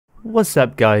What's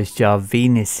up guys,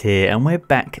 Jarvinus here, and we're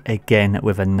back again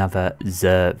with another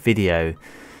XUR video.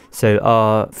 So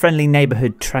our friendly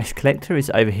neighbourhood trash collector is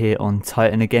over here on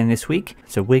Titan again this week.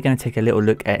 So we're going to take a little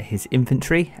look at his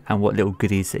inventory and what little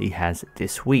goodies that he has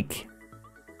this week.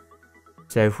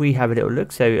 So if we have a little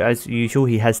look, so as usual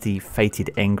he has the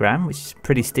Fated Engram, which is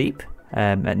pretty steep.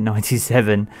 At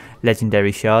 97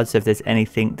 legendary shards. So if there's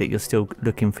anything that you're still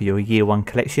looking for your year 1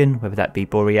 collection, whether that be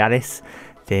Borealis,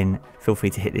 then feel free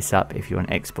to hit this up if you're on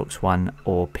Xbox One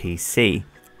or PC.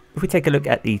 If we take a look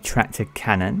at the tractor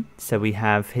cannon, so we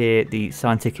have here the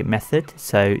scientific method,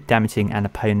 so damaging an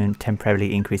opponent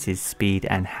temporarily increases speed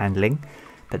and handling.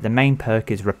 But the main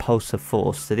perk is repulsive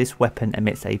force, so this weapon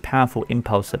emits a powerful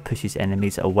impulse that pushes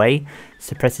enemies away,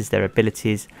 suppresses their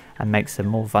abilities and makes them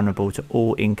more vulnerable to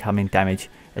all incoming damage,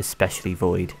 especially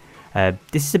void.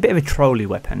 This is a bit of a trolly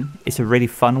weapon. It's a really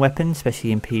fun weapon,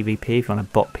 especially in PvP if you want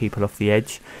to bot people off the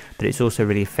edge, but it's also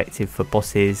really effective for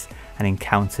bosses and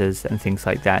encounters and things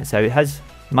like that. So it has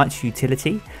much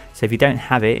utility, so if you don't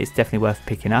have it, it's definitely worth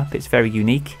picking up. It's very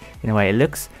unique in the way it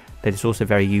looks, but it's also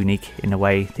very unique in the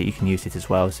way that you can use it as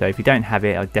well. So if you don't have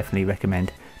it, I would definitely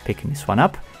recommend picking this one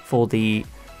up. For the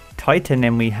Titan,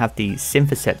 then we have the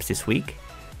Synthoceps this week.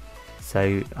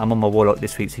 So I'm on my Warlock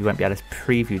this week, so you won't be able to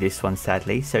preview this one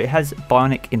sadly. So it has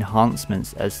Bionic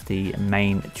Enhancements as the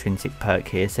main intrinsic perk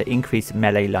here. So increase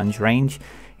melee lunge range,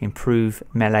 improve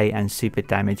melee and super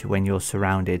damage when you're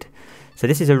surrounded. So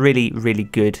this is a really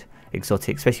good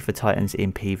exotic, especially for Titans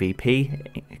in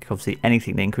PvP. Obviously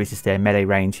anything that increases their melee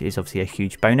range is obviously a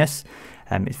huge bonus.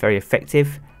 It's very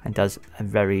effective and does a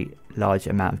very large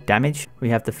amount of damage. We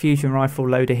have the fusion rifle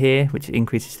loader here, which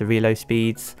increases the reload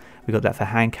speeds. We got that for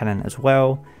hand cannon as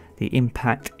well, the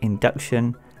impact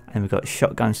induction, and we've got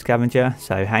shotgun scavenger.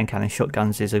 So hand cannon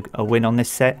shotguns is a win on this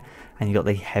set, and you got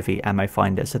the heavy ammo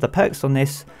finder. So the perks on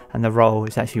this and the roll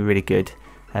is actually really good.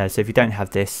 So if you don't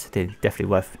have this, then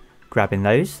definitely worth grabbing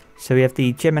those. So we have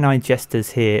the Gemini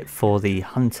Jesters here for the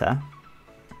hunter.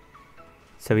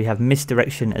 So we have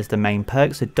misdirection as the main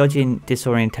perk. So dodging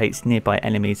disorientates nearby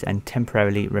enemies and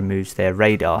temporarily removes their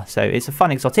radar. So it's a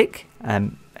fun exotic.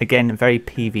 Again, very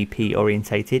PvP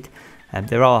orientated.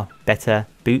 There are better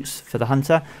boots for the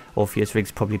hunter. Orpheus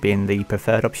rigs probably being the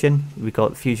preferred option. We've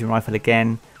got fusion rifle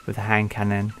again with a hand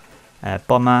cannon,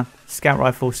 bomber, scout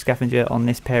rifle, scavenger on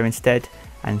this pair instead,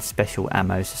 and special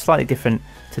ammo. So slightly different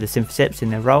to the Synthoceps in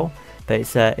their role, but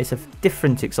it's a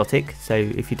different exotic. So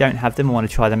if you don't have them or want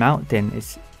to try them out, then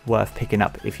it's worth picking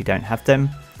up if you don't have them.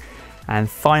 And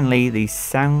finally, the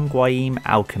Sanguine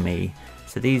Alchemy.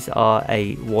 So these are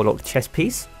a Warlock chest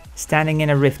piece. Standing in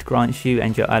a rift grants you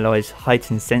and your allies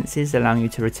heightened senses, allowing you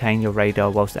to retain your radar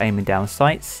whilst aiming down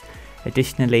sights.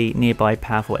 Additionally, nearby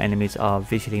powerful enemies are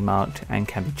visually marked and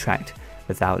can be tracked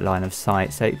without line of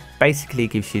sight. So it basically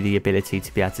gives you the ability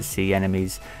to be able to see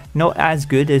enemies. Not as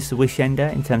good as the Wish Ender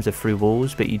in terms of through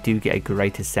walls, but you do get a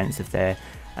greater sense of their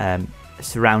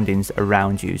surroundings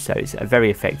around you. So it's very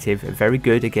effective, very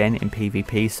good again in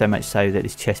PvP, so much so that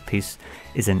this chest piece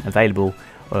isn't available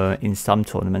in some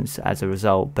tournaments as a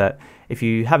result. But if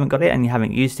you haven't got it and you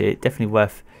haven't used it, definitely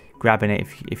worth grabbing it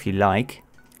if you like.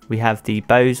 We have the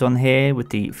bows on here with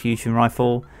the fusion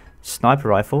rifle, sniper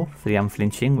rifle for the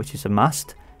unflinching, which is a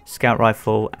must, scout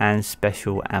rifle and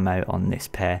special ammo on this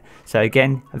pair. So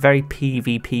again, a very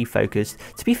PvP focused.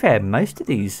 To be fair, most of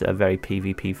these are very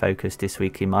PvP focused this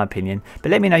week in my opinion,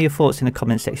 but let me know your thoughts in the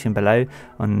comment section below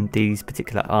on these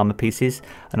particular armor pieces,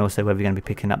 and also whether we're going to be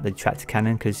picking up the tractor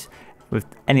cannon, because with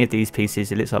any of these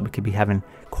pieces it looks like we could be having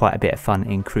quite a bit of fun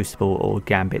in Crucible or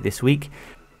Gambit this week.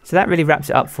 So that really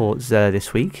wraps it up for XUR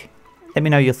this week. Let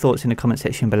me know your thoughts in the comment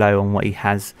section below on what he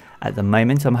has at the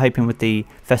moment. I'm hoping with the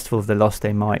Festival of the Lost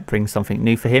they might bring something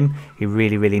new for him. He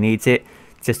really needs it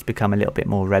just to become a little bit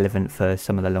more relevant for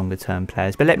some of the longer term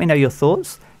players. But let me know your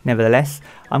thoughts. Nevertheless,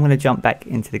 I'm going to jump back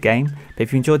into the game. But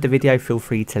if you enjoyed the video, feel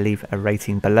free to leave a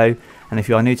rating below. And if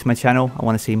you are new to my channel, I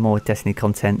want to see more Destiny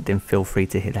content, then feel free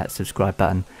to hit that subscribe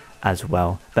button as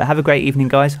well. But have a great evening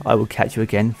guys. I will catch you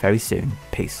again very soon.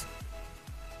 Peace.